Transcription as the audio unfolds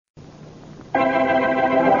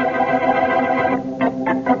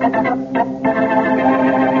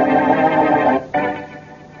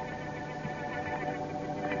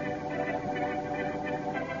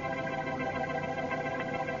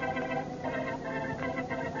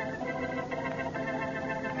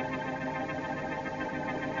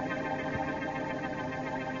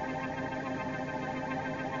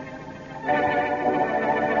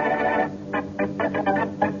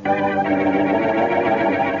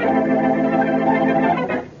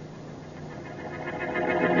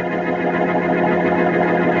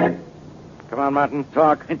Martin.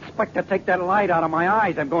 Talk. Inspector, take that light out of my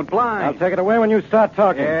eyes. I'm going blind. I'll take it away when you start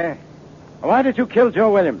talking. Yeah? Why did you kill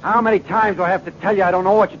Joe Williams? How many times do I have to tell you I don't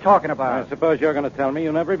know what you're talking I about? suppose you're going to tell me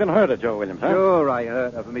you never even heard of Joe Williams, huh? Sure, I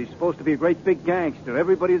heard of him. He's supposed to be a great big gangster.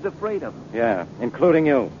 Everybody's afraid of him. Yeah, including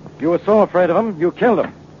you. You were so afraid of him, you killed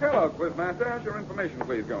him. Hello, Quizmaster. How's your information,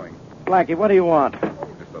 please, going? Blackie, what do you want? Oh,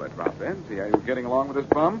 just thought I'd drop in, see how you were getting along with this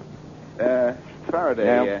bum.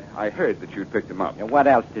 Faraday, Yeah? I heard that you'd picked him up. Yeah, what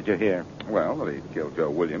else did you hear? Well, that he'd killed Joe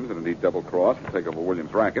Williams and indeed double-crossed and take over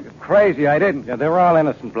Williams' racket. Crazy, I didn't. Yeah, they were all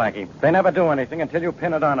innocent, Blackie. They never do anything until you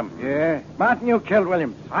pin it on them. Yeah? Martin, you killed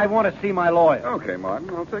Williams. I want to see my lawyer. Okay, Martin,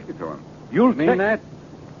 I'll take you to him. You'll Mean that?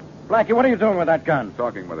 Blackie, what are you doing with that gun?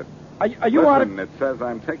 Talking with it. Are you out of... Listen, it says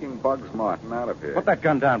I'm taking Bugs Martin out of here. Put that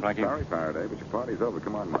gun down, Blackie. Sorry, Faraday, but your party's over.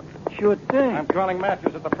 Come on, Martin. Sure thing. I'm calling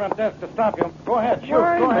Matthews at the front desk to stop you. Go ahead, shoot.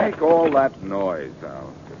 Why Go ahead. make all that noise?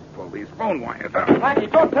 I'll just pull these phone wires out.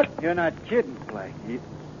 Blackie, don't touch... You're not kidding, Blackie.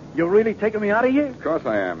 You're really taking me out of here? Of course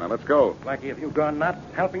I am. Now, let's go. Blackie, have you gone nuts?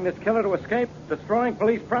 Helping this killer to escape? Destroying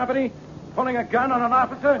police property? Pulling a gun on an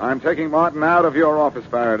officer? I'm taking Martin out of your office,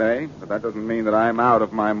 Faraday, but that doesn't mean that I'm out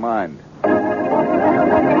of my mind.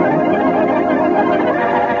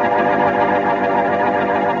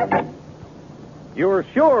 You're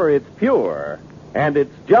sure it's pure, and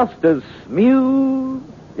it's just as smooth?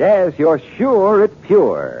 Yes, you're sure it's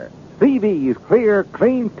pure. CV's clear,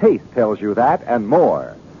 clean taste tells you that and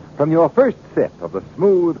more. From your first sip of the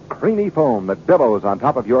smooth, creamy foam that billows on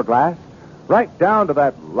top of your glass, right down to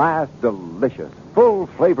that last delicious,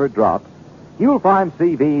 full-flavored drop, you'll find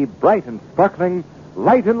CV bright and sparkling,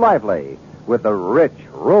 light and lively, with the rich,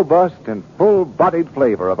 robust, and full-bodied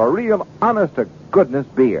flavor of a real honest-to-goodness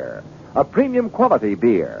beer. A premium quality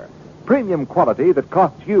beer. Premium quality that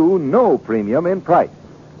costs you no premium in price.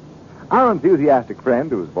 Our enthusiastic friend,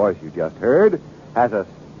 whose voice you just heard, has a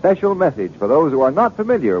special message for those who are not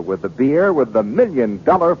familiar with the beer with the $1 million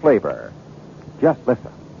flavor. Just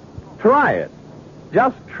listen. Try it.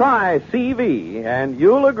 Just try CV, and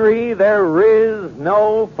you'll agree there is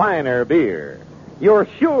no finer beer. You're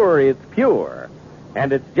sure it's pure,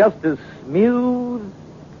 and it's just as smooth.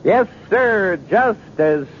 Yes, sir, just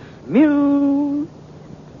as smooth.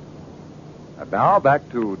 And now back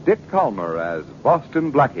to Dick Calmer as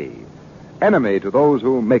Boston Blackie. Enemy to those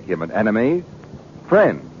who make him an enemy.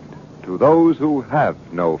 Friend to those who have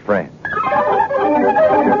no friend.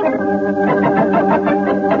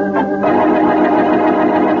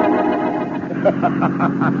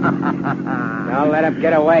 Don't let him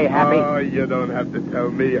get away, Happy. Oh, you don't have to tell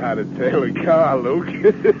me how to tail a car, Luke.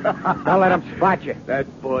 Don't let him spot you.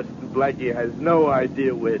 That Boston Blackie has no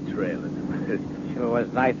idea we're trailing him. Sure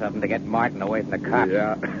was nice of him to get Martin away from the cops.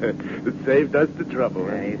 Yeah, it saved us the trouble.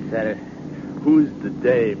 Yeah, he said it. Who's the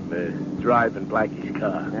dame driving Blackie's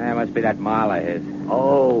car? That must be that Marla of his.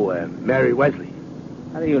 Oh, Mary Wesley.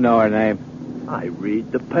 How do you know her name? I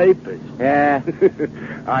read the papers. Yeah?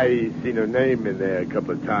 I seen her name in there a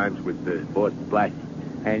couple of times with the Boston Blackie.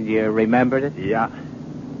 And you remembered it? Yeah.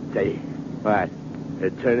 Say, What?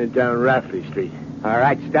 they're turning down Rafferty Street. All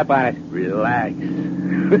right, step on it. Relax.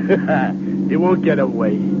 You won't get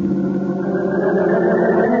away.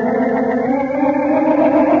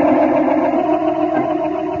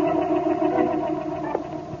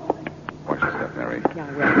 Watch yourself, Mary. Yeah,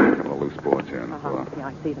 I will. A couple of loose boards here on the floor. Yeah,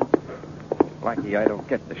 I see them. Blackie, I don't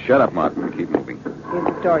get this. Shut up, Martin. Keep moving. Here's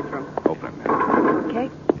the storage room. Open it, Mary. Okay.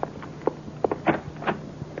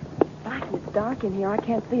 Blackie, it's dark in here. I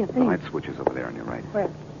can't see a The thing. light switch is over there on your right. Where?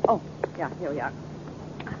 Oh, yeah, here we are.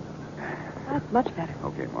 That's much better.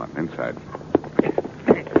 Okay, Martin. Inside.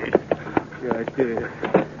 Good idea.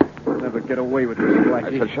 We'll never get away with this, I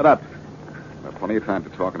Blackie. said shut up. We've plenty of time to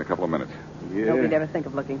talk in a couple of minutes. Nobody'd ever think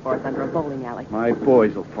of looking for us under a bowling alley. My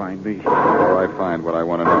boys will find me. Before I find what I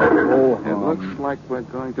want to know. Oh, It looks like we're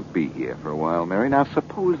going to be here for a while, Mary. Now,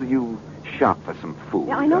 suppose you shop for some food.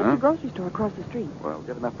 Yeah, I know huh? there's a grocery store across the street. Well,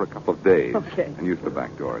 get enough for a couple of days. Okay. And use the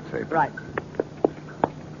back door. It's safe. Right.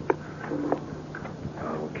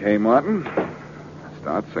 Okay, Martin.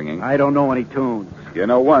 Start singing. I don't know any tunes. You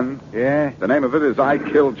know one. Yeah? The name of it is I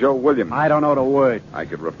Killed Joe Williams. I don't know the words. I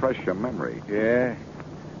could refresh your memory. Yeah?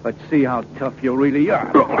 Let's see how tough you really are.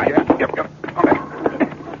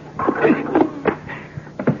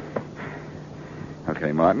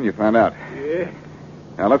 Okay, Martin, you found out. Yeah?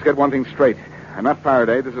 Now, let's get one thing straight. I'm not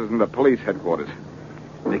Faraday. This isn't the police headquarters.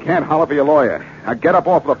 You can't holler for your lawyer. Now, get up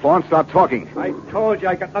off the floor and start talking. I told you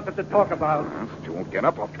I got nothing to talk about. Well, since you won't get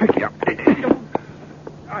up, I'll pick you up.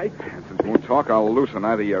 And since you won't talk, I'll loosen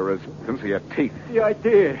either your resistance or your teeth. The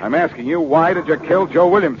idea. I'm asking you, why did you kill Joe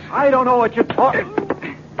Williams? I don't know what you're talking.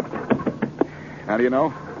 How do you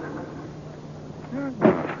know?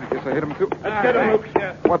 I guess I hit him, too. Let's get him, Luke.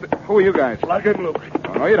 Yeah. What who are you guys? Plug him, Luke.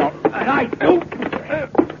 Oh, no, you don't. And I do.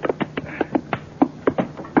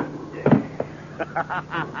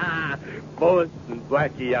 Bullets and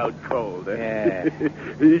Blackie out cold. Eh? Yeah.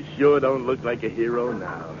 He sure don't look like a hero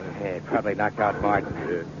now. Yeah, probably knocked out Martin.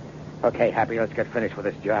 Yeah. Okay, Happy, let's get finished with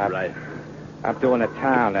this job. Right. I'm doing a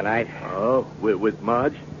town tonight. Oh, with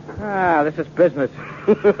Marge? Ah, this is business.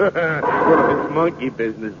 Well, if it's monkey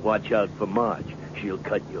business, watch out for Marge. She'll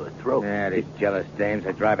cut your throat. Yeah, these jealous dames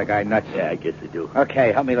that drive a guy nuts. Yeah, I guess they do.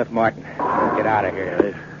 Okay, help me lift Martin. Get out of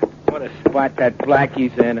here. What a spot that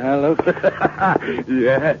Blackie's in, huh, Luke?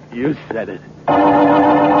 Yeah, you said it.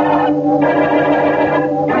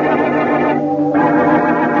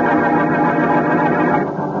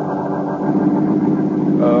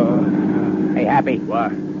 Hey, Happy.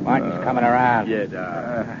 What? Martin's coming around. Yeah,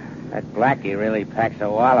 That Blackie really packs a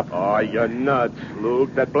wallop. Oh, you're nuts,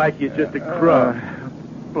 Luke. That Blackie's just a crook.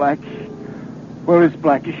 Blackie. Where is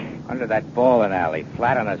Blackie? Under that bowling alley,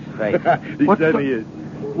 flat on his face. He What certainly the- is.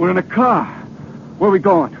 We're in a car. Where are we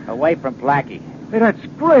going? Away from Blackie. Hey, that's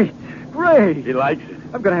great. Great. He likes it.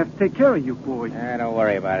 I'm going to have to take care of you, boy. Don't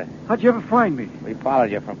worry about it. How'd you ever find me? We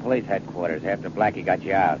followed you from police headquarters after Blackie got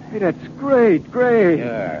you out. Hey, that's great. Great.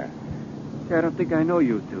 Sure. Yeah, I don't think I know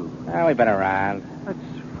you two. Well, we've been around. That's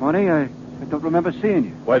funny. I don't remember seeing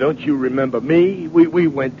you. Why don't you remember me? We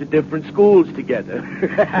went to different schools together.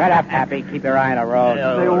 Shut up, Happy. Keep your eye on the road.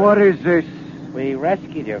 Yeah. Say, what is this? We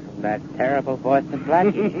rescued you from that terrible Boston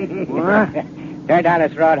Blackie. What? Turn down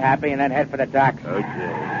this road, Happy, and then head for the docks.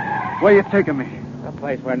 Okay. Where you taking me? A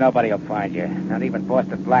place where nobody will find you. Not even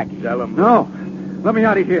Boston Blackie. Tell him. No. Let me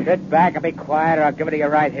out of here. Sit back and be quiet, or I'll give it to you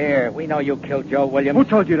right here. We know you killed Joe Williams. Who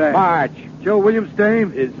told you that? Marge. Joe Williams'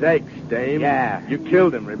 dame? His ex, dame. Yeah. You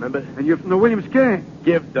killed him, remember? And you're from the Williams gang?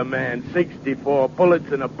 Give the man 64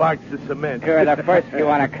 bullets and a box of cement. You're the first you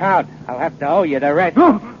want to count. I'll have to owe you the rest.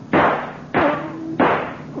 No.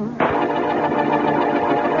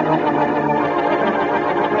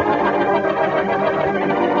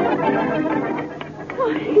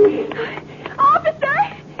 Officer!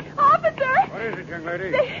 What is it, young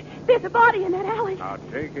lady? There's a body in that alley. Now,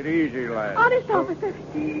 take it easy, lad. Honest, officer.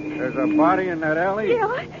 There's a body in that alley?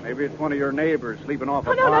 Yeah. Maybe it's one of your neighbors sleeping off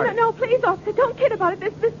Oh, a no, party. no, please, officer. Don't kid about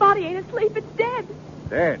it. This body ain't asleep. It's dead.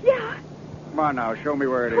 Dead? Yeah. Come on now, show me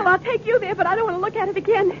where it is. Well, I'll take you there, but I don't want to look at it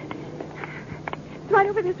again. It's right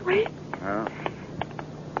over this way. Oh.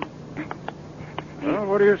 Well,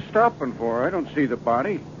 what are you stopping for? I don't see the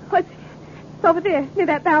body. Oh, it's over there, near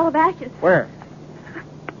that barrel of ashes. Where?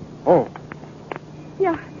 Oh,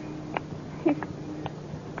 Yeah.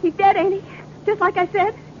 He's dead, ain't he? Just like I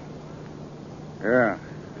said. yeah.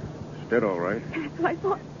 It's dead, all right. That's what I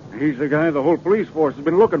thought. He's the guy the whole police force has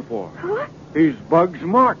been looking for. What? He's Bugs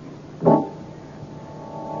Martin.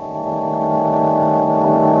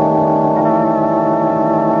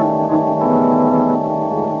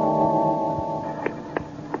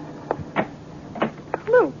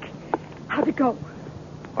 Luke, how'd it go?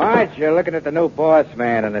 Marge, you're looking at the new boss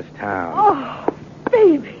man in this town. Oh,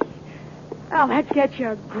 baby. Well, that gets you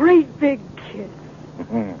a great big kiss.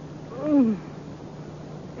 Mm.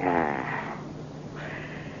 Yeah.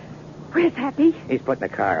 Where's Happy? He's putting the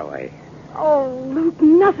car away. Oh, Luke,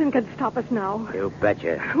 nothing can stop us now. You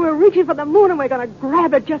betcha. We're reaching for the moon, and we're going to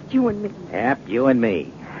grab it, just you and me. Yep, you and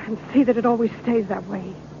me. And see that it always stays that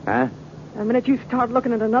way. Huh? The minute you start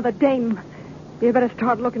looking at another dame, you better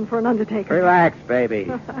start looking for an undertaker. Relax, baby.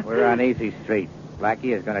 We're on easy street.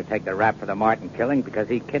 Blackie is going to take the rap for the Martin killing because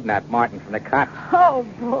he kidnapped Martin from the cops. Oh,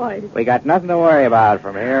 boy. We got nothing to worry about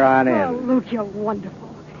from here on in. Oh, Luke, you're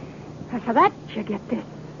wonderful. And for that, you get this.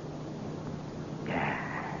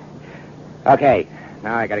 Okay,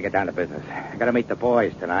 now I got to get down to business. I got to meet the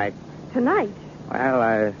boys tonight. Tonight.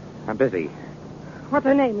 Well, I'm busy. What's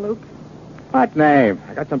her name, Luke? What name?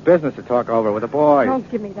 I got some business to talk over with the boys. Don't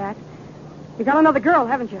give me that. You got another girl,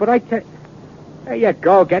 haven't you? But there you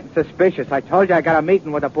go, getting suspicious. I told you I got a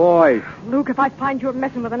meeting with the boys. Luke, if I find you're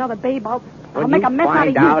messing with another babe, I'll When make you a mess out of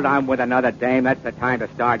find you. out I'm with another dame, that's the time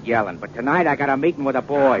to start yelling. But tonight I got a meeting with the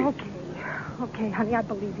boys. Okay, honey, I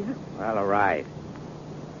believe you. Well, all right.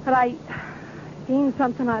 But I seen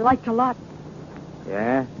something I liked a lot.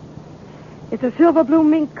 Yeah? It's a silver blue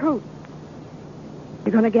mink coat.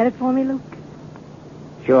 You gonna get it for me, Luke?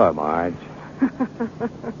 Sure, Marge.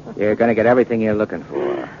 You're going to get everything you're looking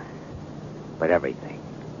for. But everything.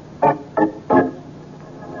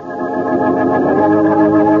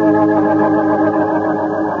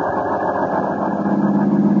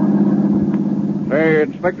 Say,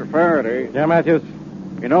 Inspector Faraday. Yeah, Matthews.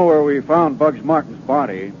 You know where we found Bugs Martin's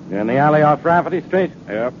body? In the alley off Rafferty Street?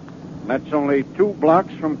 Yep. That's only 2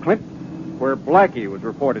 blocks from Clinton, where Blackie was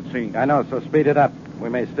reported seen. I know, so speed it up. We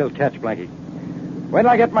may still catch Blackie. Wait till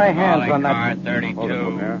I get my hands Calling on that. car 32. Hold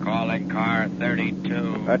it, yeah. Calling car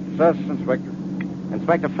 32. That's us, Inspector.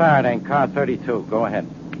 Inspector Faraday, car 32. Go ahead.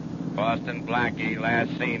 Boston Blackie,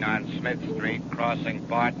 last seen on Smith Street, crossing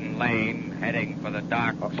Barton Lane, heading for the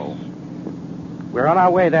docks. Uh-oh. We're on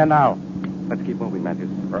our way there now. Let's keep moving, Matthews.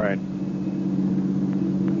 Right.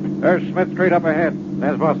 There's Smith Street up ahead.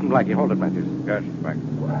 There's Boston Blackie. Hold it, Matthews. Yes, Inspector.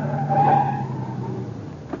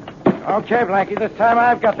 Okay, Blackie, this time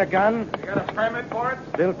I've got the gun. You got a permit for it?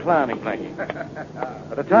 Still clowning, Blackie.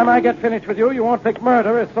 By the time I get finished with you won't think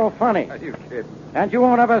murder is so funny. Are you kidding? And you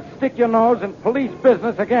won't ever stick your nose in police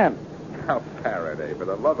business again. Now, Faraday, for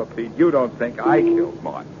the love of Pete, you don't think I killed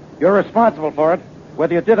Martin. You're responsible for it,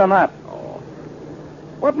 whether you did or not. Oh.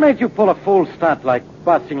 What made you pull a fool stunt like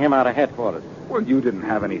busting him out of headquarters? Well, you didn't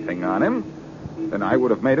have anything on him. Then I would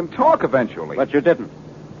have made him talk eventually. But you didn't.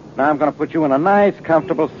 Now I'm going to put you in a nice,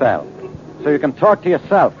 comfortable cell so you can talk to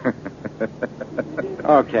yourself.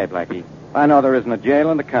 Okay, Blackie. I know there isn't a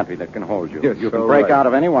jail in the country that can hold you. You're You so can break right. out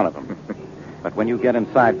of any one of them. But when you get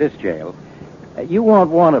inside this jail, you won't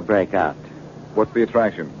want to break out. What's the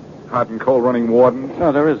attraction? Hot and cold running wardens?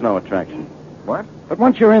 No, there is no attraction. What? But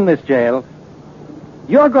once you're in this jail,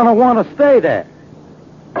 you're going to want to stay there.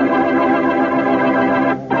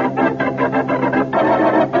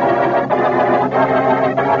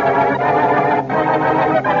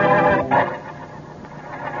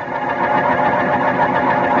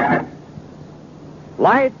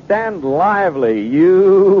 Light and lively,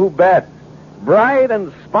 you bet. Bright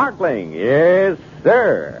and sparkling, yes,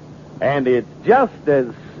 sir. And it's just as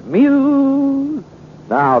smooth.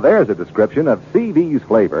 Now, there's a description of CV's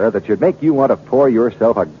flavor that should make you want to pour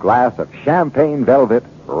yourself a glass of champagne velvet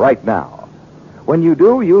right now. When you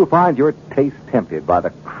do, you'll find your taste tempted by the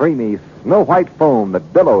creamy, snow-white foam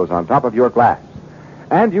that billows on top of your glass.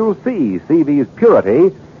 And you'll see CV's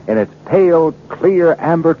purity in its pale, clear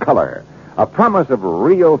amber color, a promise of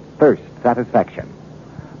real thirst satisfaction.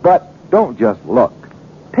 But don't just look.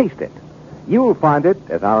 Taste it. You'll find it,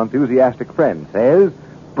 as our enthusiastic friend says,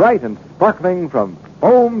 bright and sparkling from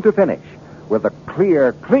foam to finish, with a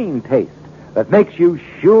clear, clean taste that makes you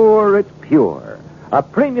sure it's pure. A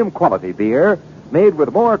premium quality beer made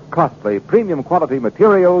with more costly premium quality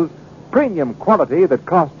materials, premium quality that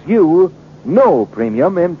costs you no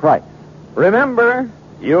premium in price. Remember,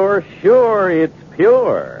 you're sure it's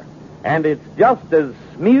pure. And it's just as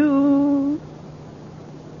smooth.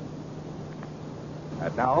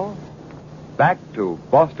 And now, back to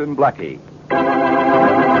Boston Blackie.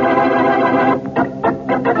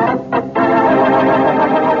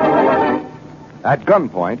 At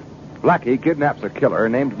gunpoint, Blackie kidnaps a killer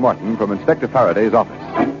named Martin from Inspector Faraday's office.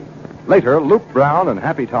 Later, Luke Brown and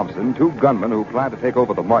Happy Thompson, 2 gunmen who plan to take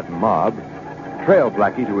over the Martin mob, trail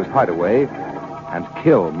Blackie to his hideaway and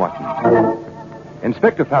kill Martin.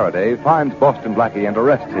 Inspector Faraday finds Boston Blackie and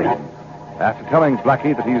arrests him after telling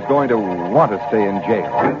Blackie that he's going to want to stay in jail.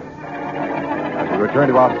 As we return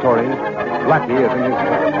to our story, Blackie is in his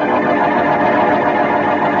cell.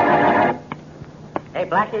 Hey,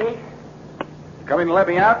 Blackie. Coming to let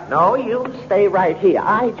me out? No, you stay right here.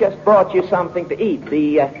 I just brought you something to eat.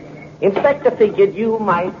 The inspector figured you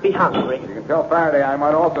might be hungry. You can tell Faraday I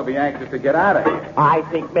might also be anxious to get out of here. I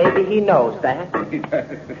think maybe he knows that.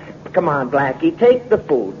 Come on, Blackie, take the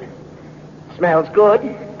food. Smells good.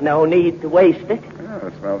 No need to waste it. Oh,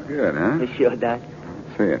 it smells good, huh? It sure does.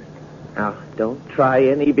 Let's see it. Now, don't try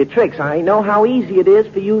any of your tricks. I know how easy it is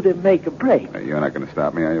for you to make a break. You're not going to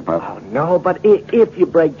stop me, are you, Pop? Oh, no, but if you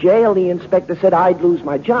break jail, the inspector said I'd lose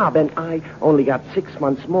my job, and I only got 6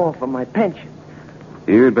 months more for my pension.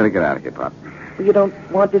 You'd better get out of here, Pop. Well, you don't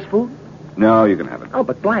want this food? No, you can have it. Oh,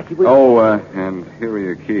 but Blackie, And here are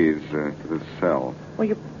your keys to this cell. Well,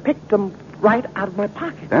 you picked them right out of my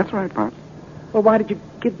pocket. That's right, Pop. Well, why did you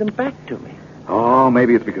give them back to me? Oh,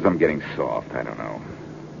 maybe it's because I'm getting soft. I don't know.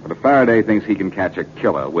 But if Faraday thinks he can catch a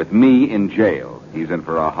killer with me in jail, he's in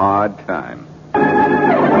for a hard time.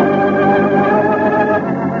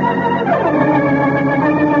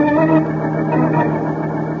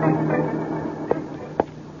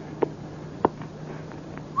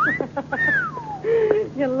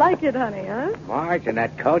 You like it, honey, huh? Marge, in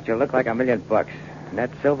that coat, you'll look like $1,000,000. And that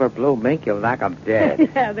silver blue mink, you'll knock 'em dead.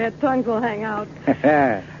 Yeah, their tongues will hang out.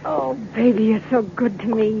 Oh, baby, you're so good to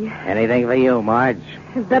me. Anything for you, Marge.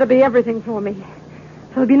 It better be everything for me.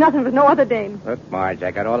 There'll be nothing for no other dame. Look, Marge,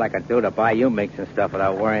 I got all I can do to buy you minks and stuff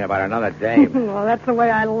without worrying about another dame. Well, that's the way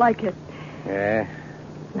I like it. Yeah?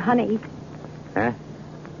 Honey, Huh?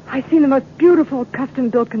 I seen the most beautiful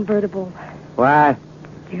custom-built convertible. What?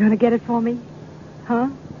 You gonna get it for me? Huh?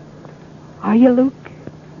 Are you, Luke?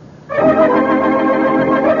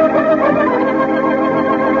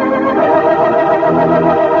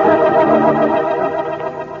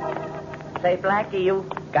 Say, Blackie, you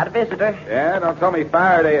got a visitor. Yeah, don't tell me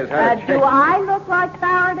Faraday has had a Do I look like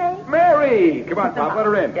Faraday? Mary! Come on, Pop, let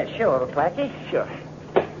her in. Yeah, sure, Blackie, sure.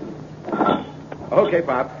 Okay,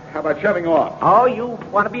 Pop. How about shoving off? Oh, you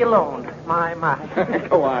want to be alone. My.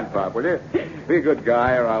 Go on, Pop, will you? Be a good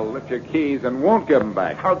guy, or I'll lift your keys and won't give them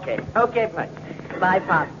back. Okay, Blackie. Bye,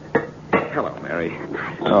 Pop. Hello, Mary.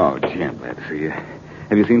 Oh, gee, I'm glad to see you.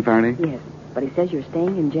 Have you seen Faraday? Yes, but he says you're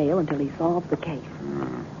staying in jail until he solves the case. Well,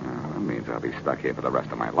 that means I'll be stuck here for the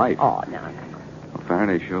rest of my life. Oh, no. Well,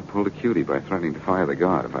 Faraday sure pulled a cutie by threatening to fire the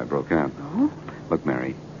guard if I broke out. Oh? Look,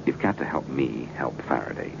 Mary, you've got to help me help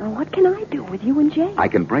Faraday. Now, what can I do with you in jail? I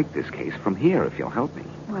can break this case from here if you'll help me.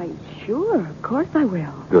 Why, sure, of course I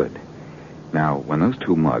will. Good. Now, when those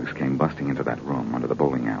two mugs came busting into that room under the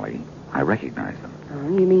bowling alley, I recognized them.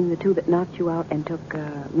 You mean the two that knocked you out and took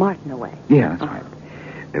Martin away? Yeah, that's right.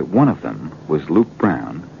 One of them was Luke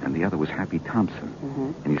Brown, and the other was Happy Thompson.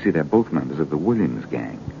 Mm-hmm. And you see, they're both members of the Williams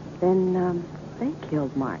gang. Then, they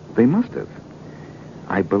killed Martin. They must have.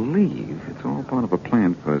 I believe it's all part of a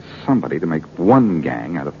plan for somebody to make one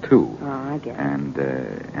gang out of two. Oh, I get it.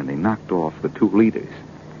 And they knocked off the two leaders.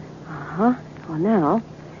 Uh-huh. Well, now,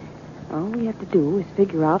 all we have to do is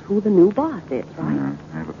figure out who the new boss is, right? Yeah,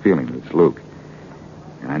 I have a feeling that it's Luke.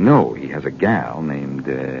 And I know he has a gal named,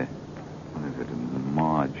 what is it,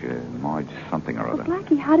 Marge something or other. Well,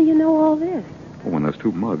 Blackie, how do you know all this? Well, when those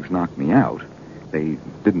two mugs knocked me out, they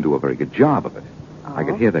didn't do a very good job of it. Oh. I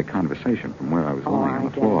could hear their conversation from where I was lying on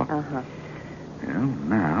the floor. Uh-huh. Well,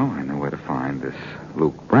 now I know where to find this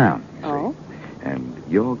Luke Brown, you see. Oh? And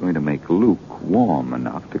you're going to make Luke warm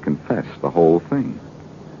enough to confess the whole thing.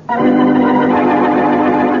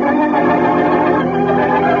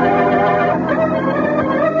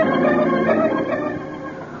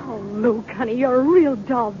 Luke, honey, you're a real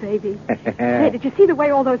doll baby. Hey, did you see the way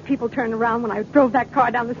all those people turned around when I drove that car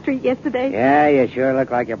down the street yesterday? Yeah, you sure look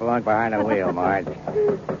like you belong behind the wheel, Marge.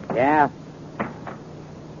 Yeah?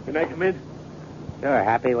 Can I come in? Sure,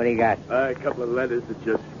 Happy. What do you got? A couple of letters that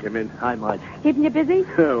just came in. Hi, Marge. Keeping you busy?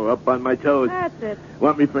 Oh, up on my toes. That's it.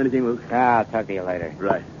 Want me for anything, Luke? I'll talk to you later.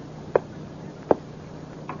 Right.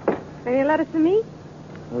 Any letters to me?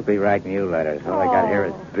 We'll be writing you letters. All I got here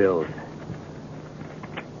is bills.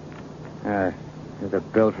 There's a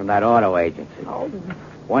bill from that auto agency. Oh.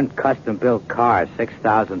 One custom-built car,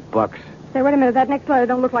 $6,000. Say, wait a minute. That next letter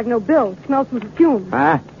don't look like no bill. It smells some perfume.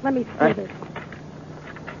 Huh? Let me see this.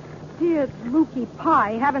 Dear Lukey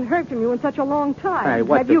Pie, haven't heard from you in such a long time. Hey,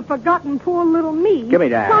 what Have the- you forgotten poor little me? Give me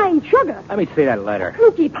that. Signed Sugar. Let me see that letter.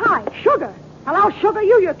 Lukey Pie, Sugar. Hello, Sugar,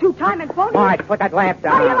 you two-time and phony. Marge, put that lamp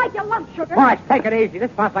down. How do you like your lunch, Sugar? Marge, take it easy.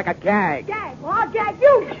 This sounds like a gag. Gag. Well, I'll gag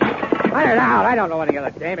you. Cut it out. I don't know any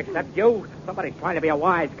other dame except you. Somebody's trying to be a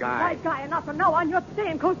wise guy. Wise guy enough to know, and you're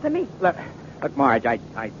staying close to me. Look, Marge, I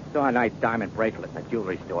saw a nice diamond bracelet in a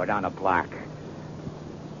jewelry store down the block.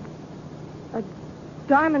 A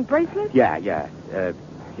diamond bracelet? Yeah.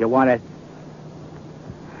 You want it?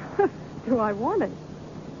 Do I want it?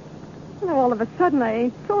 Well, all of a sudden, I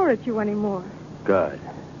ain't sore at you anymore. Good.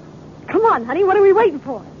 Come on, honey. What are we waiting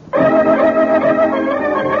for?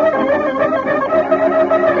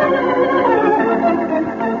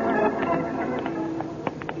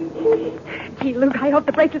 Gee, Luke, I hope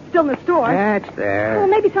the bracelet's still in the store. That's there. Well,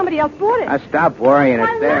 maybe somebody else bought it. Now stop worrying.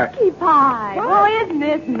 Why, It's there. Lucky Pie. Oh, isn't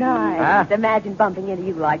this nice? Huh? Just imagine bumping into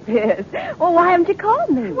you like this. Well, why haven't you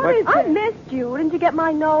called me? What is I it? missed you. Didn't you get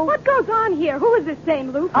my note? What goes on here? Who is this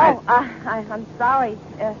dame, Luke? Oh, I'm sorry,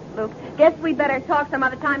 Luke. Guess we better talk some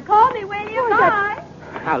other time. Call me, will you? Bye.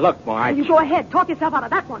 Now, look, Marge. You go ahead. Talk yourself out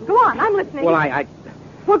of that one. Go on. I'm listening. Well, I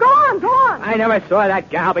Well, go on. Go on. I never saw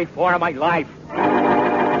that gal before in my life.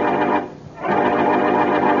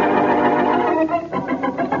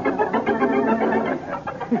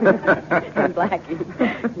 Blackie,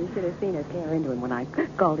 you should have seen her tear into him when I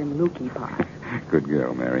called him Lukey Pie. Good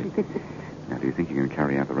girl, Mary. Now, do you think you can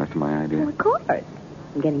carry out the rest of my idea? Well, of course.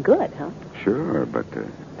 I'm getting good, huh? Sure, but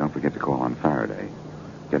don't forget to call on Faraday.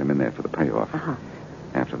 Get him in there for the payoff. Uh-huh.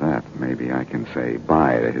 After that, maybe I can say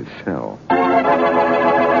bye to his cell.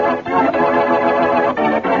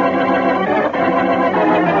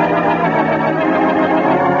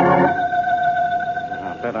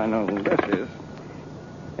 I bet I know who this is.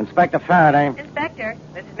 Inspector Faraday. Inspector,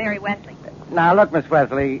 this is Mary Wesley. Now, look, Miss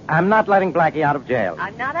Wesley, I'm not letting Blackie out of jail.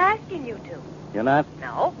 I'm not asking you to. You're not?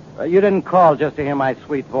 No. You didn't call just to hear my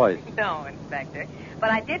sweet voice. No, Inspector. But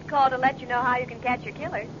I did call to let you know how you can catch your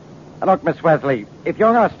killers. Look, Miss Wesley, if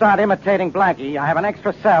you're going to start imitating Blackie, I have an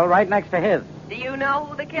extra cell right next to his. Do you know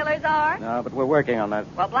who the killers are? No, but we're working on that.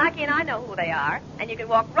 Well, Blackie and I know who they are, and you can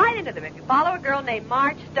walk right into them if you follow a girl named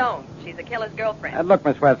Marge Stone. She's the killer's girlfriend. Look,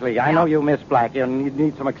 Miss Wesley, I know you miss Blackie and you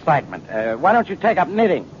need some excitement. Why don't you take up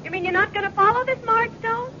knitting? You mean you're not going to follow this Marge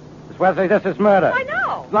Stone? Miss Wesley, this is murder. I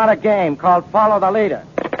know. It's not a game called Follow the Leader.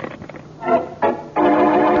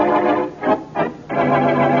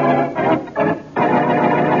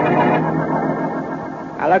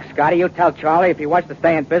 Now, look, Scotty, you tell Charlie if he wants to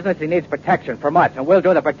stay in business, he needs protection from us, and we'll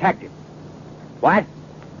do the protecting. What?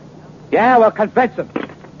 Yeah, we'll convince him.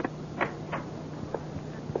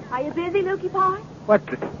 Are you busy, Lukey Pie? What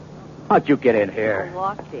the... How'd you get in here? I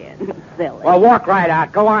walked in. Silly. Well, walk right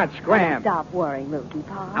out. Go on, scram. Stop worrying, Lukey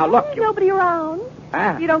Pie. Now, look, There's you... nobody around.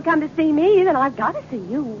 Ah. If you don't come to see me, then I've got to see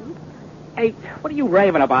you. Hey, what are you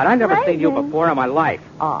raving about? I've never seen you Raving? before in my life.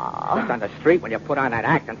 Aw. Just on the street when you put on that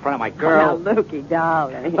act in front of my girl. Oh, now, Lukey,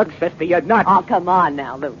 darling. Look, sister, you're nuts. Oh, come on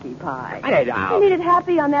now, Lukey Pie. I don't know. You needed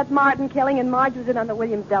Happy on that Martin killing, and Marge was in on the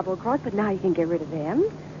Williams double cross, but now you can get rid of them.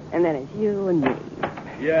 And then it's you and me.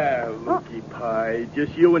 Yeah, Lukey Pie.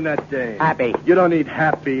 Just you and that dame. Happy. You don't need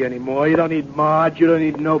Happy anymore. You don't need Marge. You don't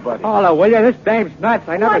need nobody. Oh, will you? This dame's nuts.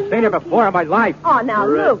 I never Why, seen her Lukey? before in my life. Oh, now,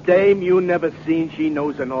 For a Luke. dame you never seen, she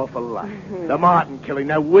knows an awful lot. The Martin killing,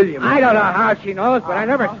 that Williams. I don't know how she knows, but I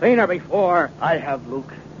never seen her before. I have,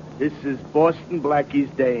 Luke. This is Boston Blackie's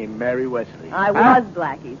dame, Mary Wesley. I was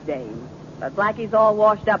Blackie's dame. But Blackie's all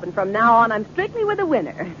washed up, and from now on, I'm strictly with the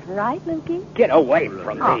winner. Right, Lukey? Get away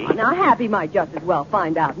from Oh, me. now, Happy might just as well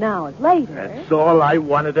find out now as later. That's all I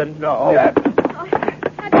wanted to know.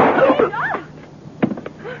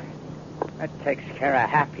 That takes care of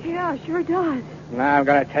Happy. Yeah, sure does. Now I'm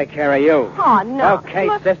going to take care of you. Oh, no. Okay,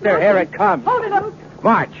 Look, sister, look. here it comes. Hold it, Luke.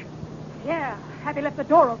 March. Yeah, Happy left the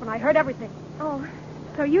door open. I heard everything. Oh,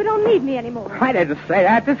 so you don't need me anymore. I didn't say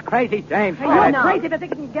that. This crazy dame said You're it. crazy to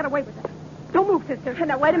think you can get away with it. Don't move, sister.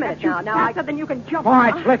 Now, wait a minute now. Now, faster than you can jump.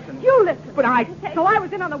 Marge, huh? listen. You listen. But I... So I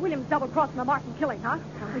was in on the Williams double cross and the Martin killing, huh?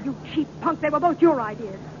 Oh, you cheap punk. They were both your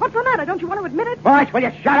ideas. What's the matter? Don't you want to admit it? March, will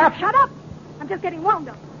you shut up? Shut up. I'm just getting wound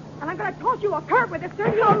up. And I'm going to toss you a curb with this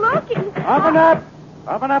thing. You're looking. Open up.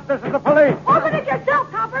 Open up. This is the police. Open it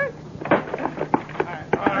yourself, coppers.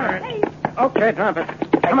 All right. Hey, Okay, Trumpet.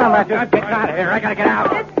 Come on, Matthew. I'm getting out of here. I got to get out.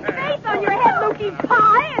 this face on your head, Lukey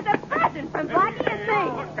Pie, is a present from Blackie and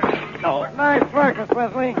me. Oh, nice work, Miss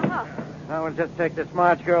Wesley. Now we'll just take this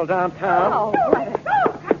March girl downtown. Oh,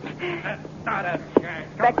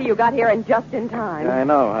 Becky, you got here in just in time. I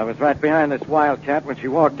know. I was right behind this wildcat when she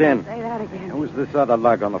walked in. Say that again. Who's this other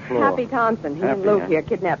lug on the floor? Happy Thompson. He and Happy, Luke huh? here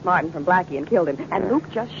kidnapped Martin from Blackie and killed him. And Luke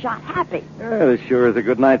just shot Happy. This sure is a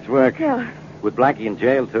good night's work. Yeah. With Blackie in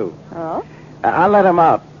jail, too. Oh? I'll let him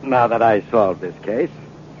out now that I solved this case.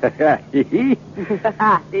 How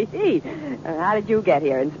did you get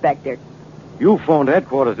here, Inspector? You phoned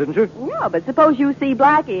headquarters, didn't you? No, but suppose you see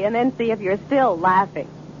Blackie and then see if you're still laughing.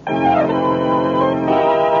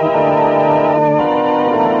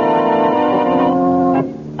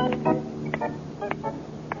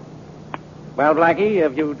 Well, Blackie,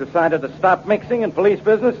 have you decided to stop mixing in police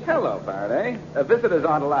business? Hello, Faraday. Visitors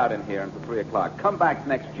aren't allowed in here until 3 o'clock. Come back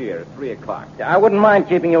next year at 3 o'clock. I wouldn't mind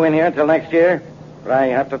keeping you in here until next year, but I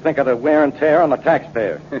have to think of the wear and tear on the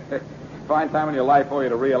taxpayer. Fine time in your life for you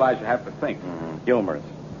to realize you have to think. Humorous.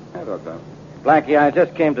 I thought so. Blackie, I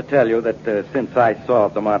just came to tell you that since I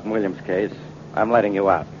solved the Martin Williams case, I'm letting you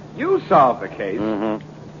out. You solved the case.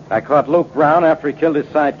 Mm-hmm. I caught Luke Brown after he killed his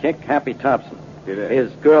sidekick, Happy Thompson. You did?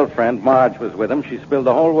 His girlfriend, Marge, was with him. She spilled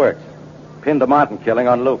the whole works. Pinned the Martin killing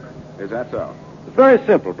on Luke. Is that so? It's very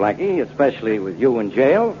simple, Blackie, especially with you in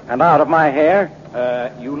jail and out of my hair.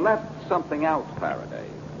 You left something out, Faraday.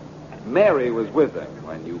 Mary was with him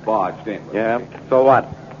when you barged in. Yeah? So what?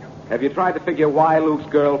 Have you tried to figure why Luke's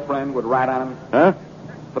girlfriend would rat on him? Huh?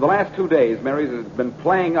 For the last 2 days, Mary's has been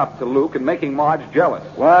playing up to Luke and making Marge jealous.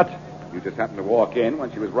 What? You just happened to walk in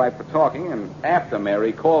when she was ripe for talking, and after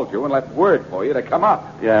Mary called you and left word for you to come up.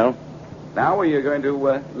 Yeah? Now are you going to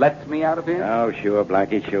let me out of here? Oh, sure,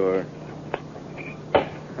 Blackie, sure.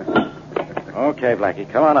 Okay, Blackie,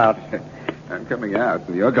 come on out. I'm coming out,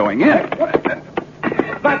 and you're going in.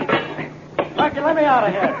 Blackie, let me out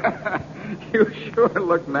of here. You sure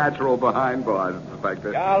look natural behind bars,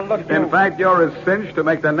 Inspector. Yeah, look, In fact, you're as cinched to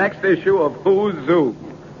make the next issue of Who's Zoo.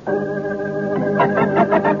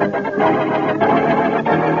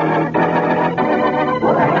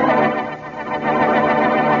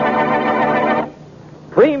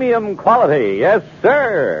 Premium quality, yes,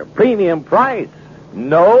 sir. Premium price,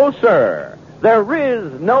 no, sir. There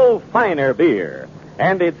is no finer beer,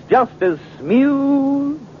 and it's just as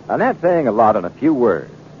smooth, And that's saying a lot in a few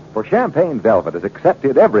words. For Champagne Velvet is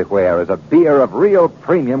accepted everywhere as a beer of real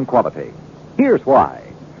premium quality. Here's why.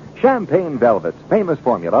 Champagne Velvet's famous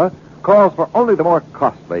formula calls for only the more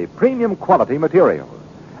costly, premium quality materials.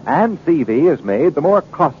 And CV is made the more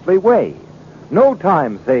costly way. No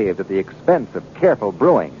time saved at the expense of careful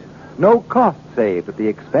brewing. No cost saved at the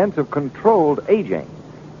expense of controlled aging.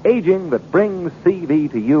 Aging that brings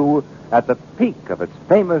CV to you at the peak of its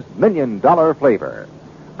famous $1 million flavor.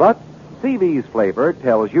 But CV's flavor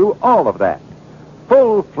tells you all of that.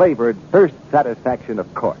 Full-flavored thirst satisfaction,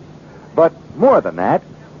 of course. But more than that,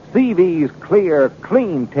 CV's clear,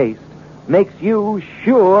 clean taste makes you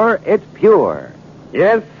sure it's pure.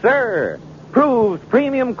 Yes, sir. Proves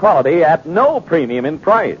premium quality at no premium in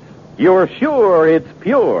price. You're sure it's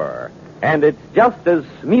pure. And it's just as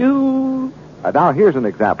smooth. Now here's an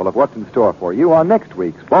example of what's in store for you on next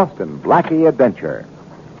week's Boston Blackie Adventure.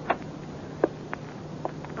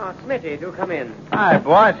 Oh, Smitty, do come in. Hi,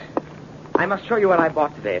 boss. I must show you what I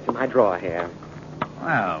bought today. It's in my drawer here.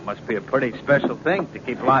 Well, must be a pretty special thing to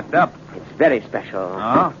keep locked up. It's very special.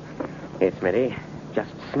 Oh? Here, Smitty.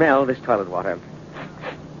 Just smell this toilet water.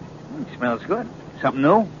 It smells good. Something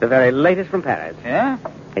new? The very latest from Paris. Yeah?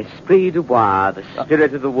 Esprit du bois, the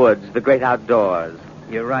spirit of the woods, the great outdoors.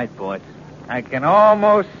 You're right, boss. I can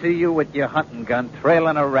almost see you with your hunting gun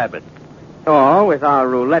trailing a rabbit. Or with our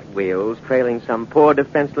roulette wheels trailing some poor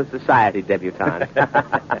defenseless society debutante.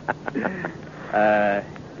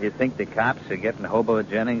 You think the cops are getting Hobo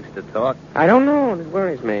Jennings to talk? I don't know. It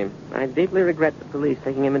worries me. I deeply regret the police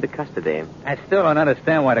taking him into custody. I still don't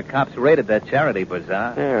understand why the cops raided that charity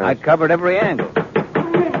bazaar. Yes. I covered every angle.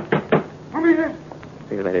 Come here.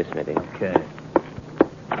 See you later, Smitty. Okay.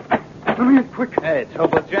 Come here, quick. Hey, it's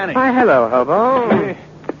Hobo Jennings. Hi, hello, Hobo.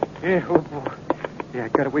 Yeah, oh, boy. Yeah, I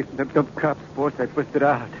got away from them dumb cops, boss. I twisted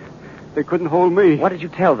out. They couldn't hold me. What did you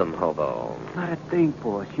tell them, Hobo? Not a thing,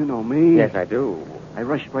 boss. You know me. Yes, I do. I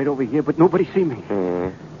rushed right over here, but nobody see me.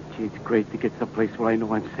 Hmm. Gee, it's great to get someplace where I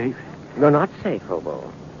know I'm safe. You're not safe, Hobo.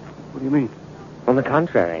 What do you mean? On the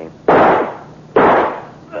contrary.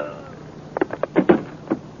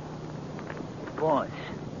 Boss,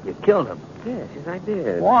 you killed him. Yes, I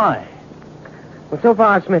did. Why? Well, so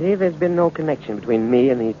far, Smitty, there's been no connection between me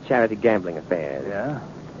and these charity gambling affairs. Yeah?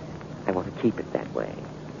 I want to keep it that way.